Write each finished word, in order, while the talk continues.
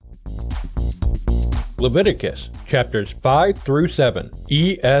Leviticus, chapters 5 through 7,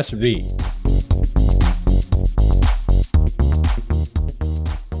 ESV.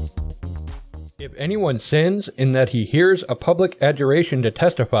 If anyone sins in that he hears a public adjuration to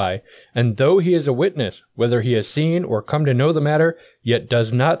testify, and though he is a witness, whether he has seen or come to know the matter, yet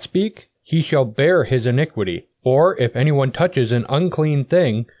does not speak, he shall bear his iniquity. Or if anyone touches an unclean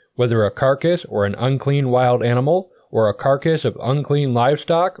thing, whether a carcass or an unclean wild animal, or a carcass of unclean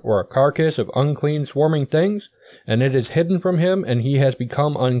livestock, or a carcass of unclean swarming things, and it is hidden from him, and he has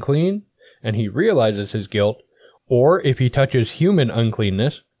become unclean, and he realizes his guilt, or if he touches human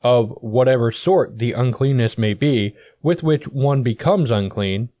uncleanness, of whatever sort the uncleanness may be, with which one becomes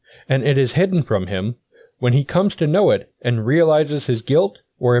unclean, and it is hidden from him, when he comes to know it, and realizes his guilt,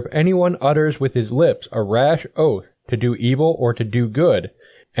 or if anyone utters with his lips a rash oath to do evil or to do good,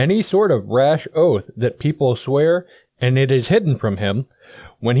 any sort of rash oath that people swear, and it is hidden from him,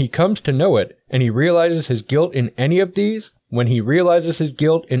 when he comes to know it, and he realizes his guilt in any of these,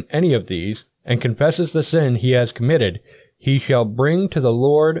 and confesses the sin he has committed, he shall bring to the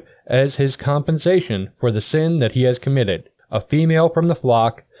Lord as his compensation for the sin that he has committed, a female from the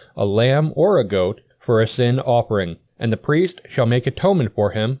flock, a lamb or a goat, for a sin offering, and the priest shall make atonement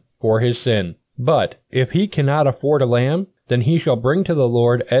for him for his sin. But if he cannot afford a lamb, then he shall bring to the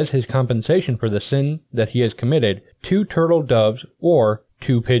Lord as his compensation for the sin that he has committed 2 turtle doves or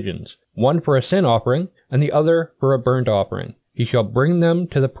 2 pigeons, one for a sin offering, and the other for a burnt offering. He shall bring them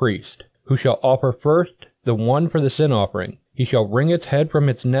to the priest, who shall offer first the one for the sin offering. He shall wring its head from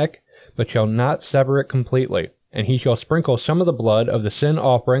its neck, but shall not sever it completely. And he shall sprinkle some of the blood of the sin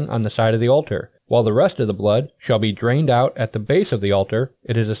offering on the side of the altar, while the rest of the blood shall be drained out at the base of the altar.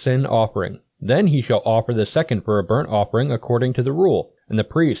 It is a sin offering. Then he shall offer the second for a burnt offering according to the rule, and the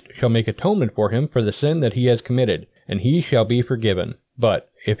priest shall make atonement for him for the sin that he has committed, and he shall be forgiven.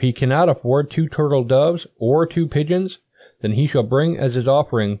 But if he cannot afford 2 turtle doves or 2 pigeons, then he shall bring as his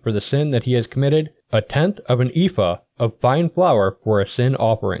offering for the sin that he has committed 1/10 of an ephah of fine flour for a sin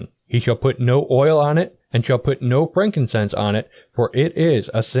offering. He shall put no oil on it, and shall put no frankincense on it, for it is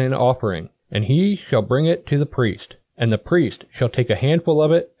a sin offering. And he shall bring it to the priest, and the priest shall take a handful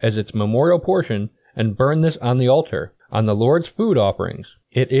of it as its memorial portion, and burn this on the altar, on the Lord's food offerings.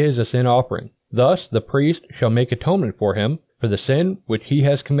 It is a sin offering. Thus the priest shall make atonement for him for the sin which he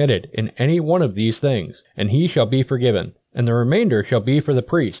has committed in any one of these things, and he shall be forgiven. And the remainder shall be for the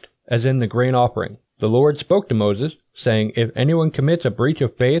priest, as in the grain offering. The Lord spoke to Moses, saying, If anyone commits a breach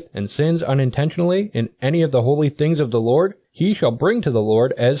of faith and sins unintentionally in any of the holy things of the Lord, he shall bring to the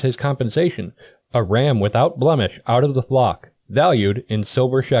Lord as his compensation a ram without blemish out of the flock, valued in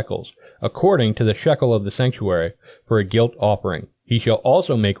silver shekels, according to the shekel of the sanctuary, for a guilt offering. He shall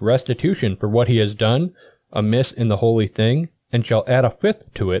also make restitution for what he has done amiss in the holy thing, and shall add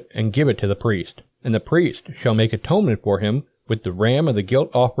 1/5 to it and give it to the priest. And the priest shall make atonement for him with the ram of the guilt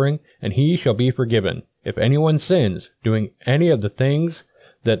offering, and he shall be forgiven. If anyone sins, doing any of the things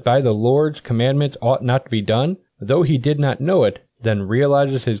that by the Lord's commandments ought not to be done, though he did not know it, then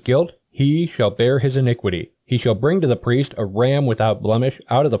realizes his guilt, he shall bear his iniquity. He shall bring to the priest a ram without blemish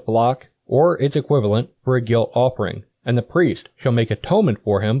out of the flock, or its equivalent, for a guilt offering. And the priest shall make atonement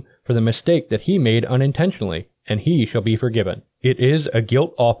for him for the mistake that he made unintentionally, and he shall be forgiven. It is a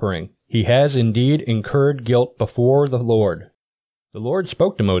guilt offering. He has indeed incurred guilt before the Lord. The Lord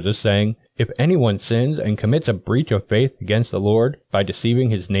spoke to Moses, saying, If anyone sins and commits a breach of faith against the Lord by deceiving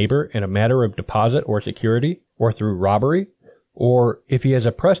his neighbor in a matter of deposit or security, or through robbery, or if he has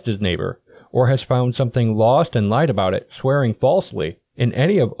oppressed his neighbor, or has found something lost and lied about it, swearing falsely, in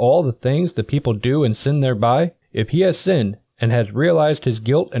any of all the things the people do and sin thereby, if he has sinned and has realized his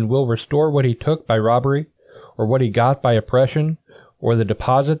guilt and will restore what he took by robbery, or what he got by oppression, or the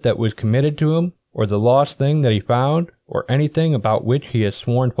deposit that was committed to him, or the lost thing that he found, or anything about which he has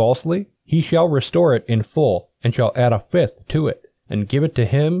sworn falsely, he shall restore it in full, and shall add 1/5 to it, and give it to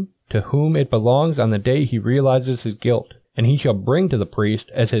him to whom it belongs on the day he realizes his guilt. And he shall bring to the priest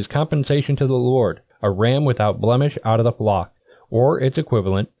as his compensation to the Lord a ram without blemish out of the flock, or its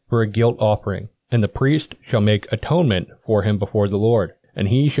equivalent, for a guilt offering. And the priest shall make atonement for him before the Lord, and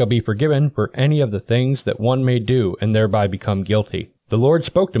he shall be forgiven for any of the things that one may do and thereby become guilty. The Lord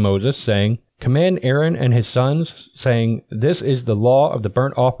spoke to Moses, saying, Command Aaron and his sons, saying, This is the law of the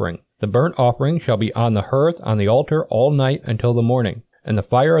burnt offering. The burnt offering shall be on the hearth on the altar all night until the morning, and the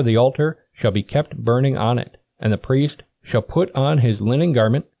fire of the altar shall be kept burning on it. And the priest shall put on his linen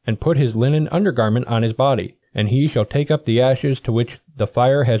garment, and put his linen undergarment on his body, and he shall take up the ashes to which the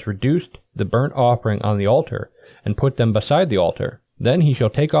fire has reduced the burnt offering on the altar, and put them beside the altar. Then he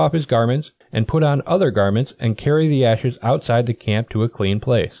shall take off his garments, and put on other garments, and carry the ashes outside the camp to a clean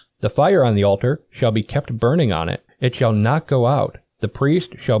place. The fire on the altar shall be kept burning on it. It shall not go out. The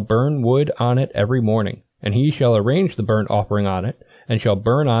priest shall burn wood on it every morning, and he shall arrange the burnt offering on it, and shall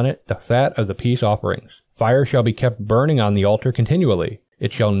burn on it the fat of the peace offerings. Fire shall be kept burning on the altar continually.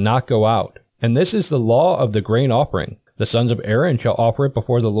 It shall not go out. And this is the law of the grain offering. The sons of Aaron shall offer it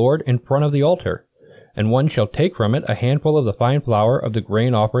before the Lord in front of the altar. And one shall take from it a handful of the fine flour of the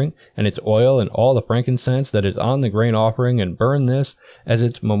grain offering, and its oil, and all the frankincense that is on the grain offering, and burn this as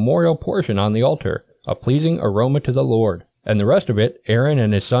its memorial portion on the altar, a pleasing aroma to the Lord. And the rest of it Aaron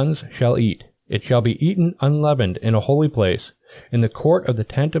and his sons shall eat. It shall be eaten unleavened in a holy place. In the court of the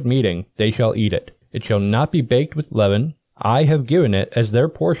tent of meeting they shall eat it. It shall not be baked with leaven. I have given it as their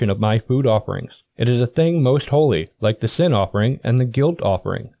portion of my food offerings. It is a thing most holy, like the sin offering and the guilt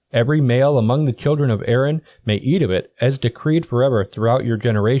offering. Every male among the children of Aaron may eat of it, as decreed forever throughout your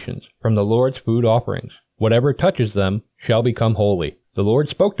generations, from the Lord's food offerings. Whatever touches them shall become holy. The Lord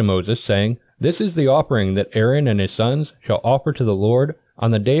spoke to Moses, saying, This is the offering that Aaron and his sons shall offer to the Lord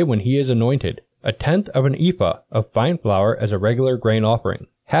on the day when he is anointed, 1/10 of an ephah of fine flour as a regular grain offering,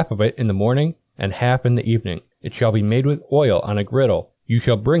 half of it in the morning and half in the evening. It shall be made with oil on a griddle. You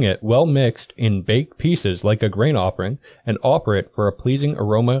shall bring it well mixed in baked pieces like a grain offering, and offer it for a pleasing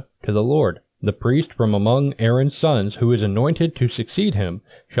aroma to the Lord. The priest from among Aaron's sons, who is anointed to succeed him,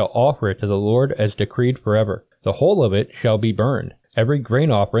 shall offer it to the Lord as decreed forever. The whole of it shall be burned. Every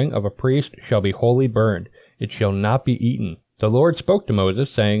grain offering of a priest shall be wholly burned. It shall not be eaten. The Lord spoke to Moses,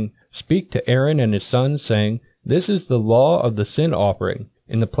 saying, Speak to Aaron and his sons, saying, This is the law of the sin offering.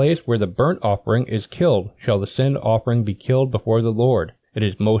 In the place where the burnt offering is killed shall the sin offering be killed before the Lord. It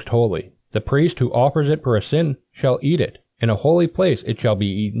is most holy. The priest who offers it for a sin shall eat it. In a holy place it shall be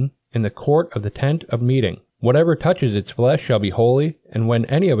eaten, in the court of the tent of meeting. Whatever touches its flesh shall be holy, and when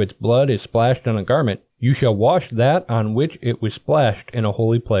any of its blood is splashed on a garment, you shall wash that on which it was splashed in a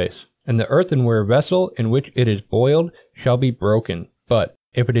holy place. And the earthenware vessel in which it is boiled shall be broken. But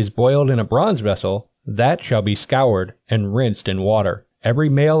if it is boiled in a bronze vessel, that shall be scoured and rinsed in water. Every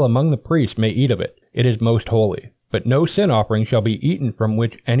male among the priests may eat of it. It is most holy. But no sin offering shall be eaten from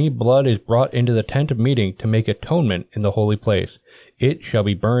which any blood is brought into the tent of meeting to make atonement in the holy place. It shall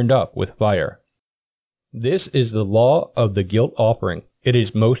be burned up with fire. This is the law of the guilt offering. It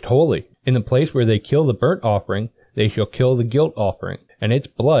is most holy. In the place where they kill the burnt offering, they shall kill the guilt offering, and its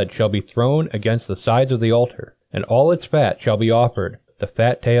blood shall be thrown against the sides of the altar, and all its fat shall be offered, the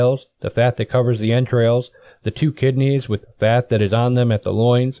fat tails, the fat that covers the entrails, the 2 kidneys with the fat that is on them at the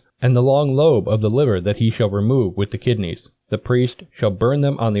loins, and the long lobe of the liver that he shall remove with the kidneys. The priest shall burn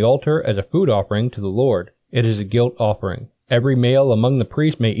them on the altar as a food offering to the Lord. It is a guilt offering. Every male among the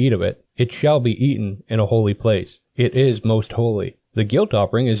priests may eat of it. It shall be eaten in a holy place. It is most holy. The guilt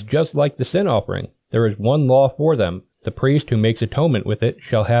offering is just like the sin offering. There is one law for them. The priest who makes atonement with it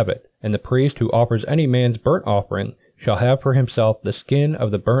shall have it, and the priest who offers any man's burnt offering shall have for himself the skin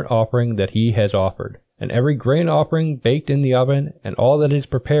of the burnt offering that he has offered. And every grain offering baked in the oven, and all that is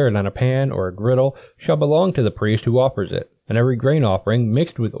prepared on a pan or a griddle, shall belong to the priest who offers it. And every grain offering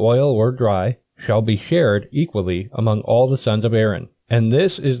mixed with oil or dry shall be shared equally among all the sons of Aaron. And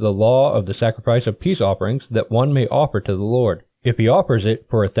this is the law of the sacrifice of peace offerings that one may offer to the Lord. If he offers it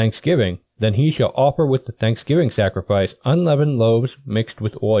for a thanksgiving, then he shall offer with the thanksgiving sacrifice unleavened loaves mixed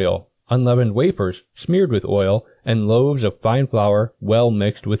with oil, unleavened wafers smeared with oil, and loaves of fine flour well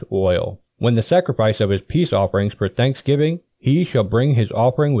mixed with oil. When the sacrifice of his peace offerings for thanksgiving, he shall bring his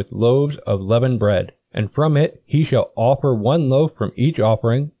offering with loaves of leavened bread, and from it he shall offer 1 loaf from each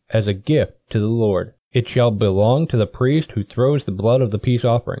offering as a gift to the Lord. It shall belong to the priest who throws the blood of the peace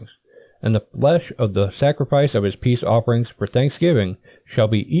offerings. And the flesh of the sacrifice of his peace offerings for thanksgiving shall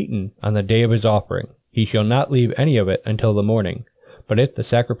be eaten on the day of his offering. He shall not leave any of it until the morning. But if the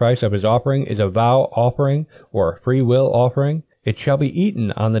sacrifice of his offering is a vow offering or a free will offering, it shall be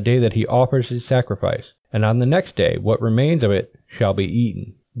eaten on the day that he offers his sacrifice, and on the next day what remains of it shall be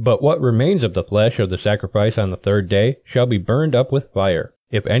eaten. But what remains of the flesh of the sacrifice on the 3rd day shall be burned up with fire.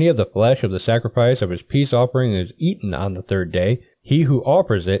 If any of the flesh of the sacrifice of his peace offering is eaten on the 3rd day, he who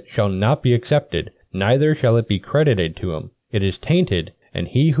offers it shall not be accepted, neither shall it be credited to him. It is tainted, and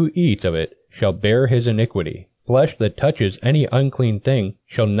he who eats of it shall bear his iniquity. Flesh that touches any unclean thing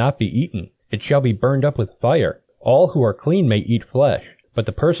shall not be eaten. It shall be burned up with fire. All who are clean may eat flesh, but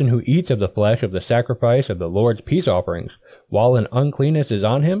the person who eats of the flesh of the sacrifice of the Lord's peace offerings, while an uncleanness is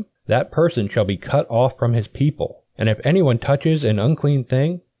on him, that person shall be cut off from his people. And if anyone touches an unclean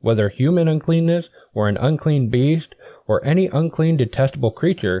thing, whether human uncleanness, or an unclean beast, or any unclean detestable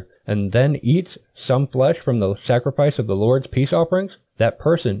creature, and then eats some flesh from the sacrifice of the Lord's peace offerings, that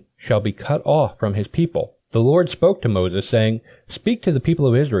person shall be cut off from his people. The Lord spoke to Moses, saying, Speak to the people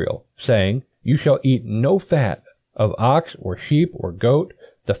of Israel, saying, You shall eat no fat of ox or sheep or goat,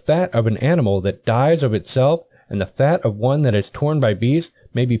 the fat of an animal that dies of itself, and the fat of one that is torn by beasts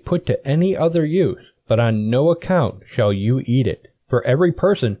may be put to any other use, but on no account shall you eat it. For every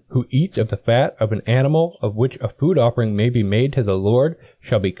person who eats of the fat of an animal of which a food offering may be made to the Lord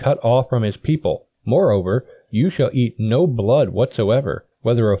shall be cut off from his people. Moreover, you shall eat no blood whatsoever,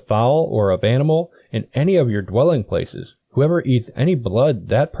 whether of fowl or of animal, in any of your dwelling places. Whoever eats any blood,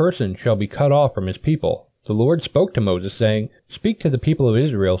 that person shall be cut off from his people. The Lord spoke to Moses, saying, Speak to the people of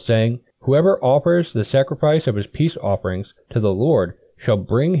Israel, saying, Whoever offers the sacrifice of his peace offerings to the Lord shall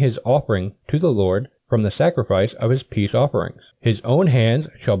bring his offering to the Lord from the sacrifice of his peace offerings. His own hands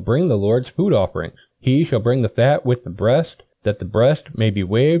shall bring the Lord's food offerings. He shall bring the fat with the breast, that the breast may be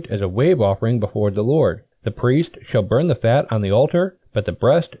waved as a wave offering before the Lord. The priest shall burn the fat on the altar, but the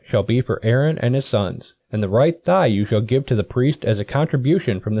breast shall be for Aaron and his sons. And the right thigh you shall give to the priest as a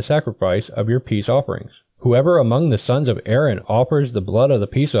contribution from the sacrifice of your peace offerings. Whoever among the sons of Aaron offers the blood of the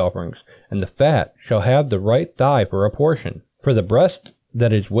peace offerings, and the fat, shall have the right thigh for a portion. For the breast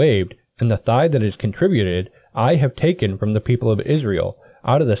that is waved, and the thigh that is contributed, I have taken from the people of Israel,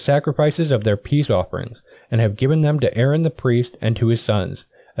 out of the sacrifices of their peace offerings, and have given them to Aaron the priest and to his sons,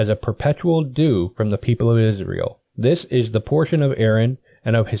 as a perpetual due from the people of Israel. This is the portion of Aaron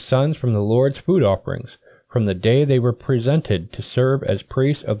and of his sons from the Lord's food offerings, from the day they were presented to serve as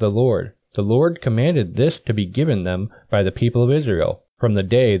priests of the Lord. The Lord commanded this to be given them by the people of Israel, from the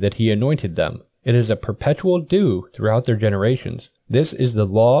day that he anointed them. It is a perpetual due throughout their generations. This is the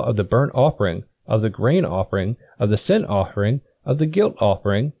law of the burnt offering, of the grain offering, of the sin offering, of the guilt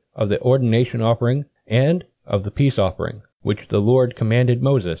offering, of the ordination offering, and of the peace offering, which the Lord commanded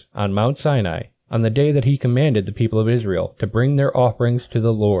Moses on Mount Sinai, on the day that he commanded the people of Israel to bring their offerings to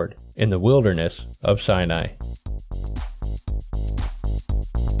the Lord in the wilderness of Sinai.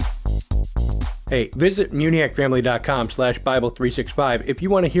 Hey, visit MuniacFamily.com/Bible365 if you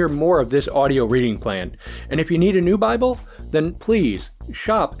want to hear more of this audio reading plan. And if you need a new Bible, then please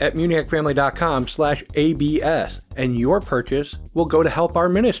shop at MuniacFamily.com/ABS, and your purchase will go to help our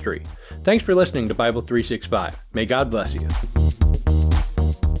ministry. Thanks for listening to Bible 365. May God bless you.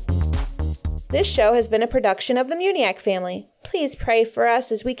 This show has been a production of the Muniac family. Please pray for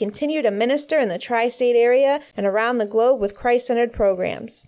us as we continue to minister in the tri-state area and around the globe with Christ-centered programs.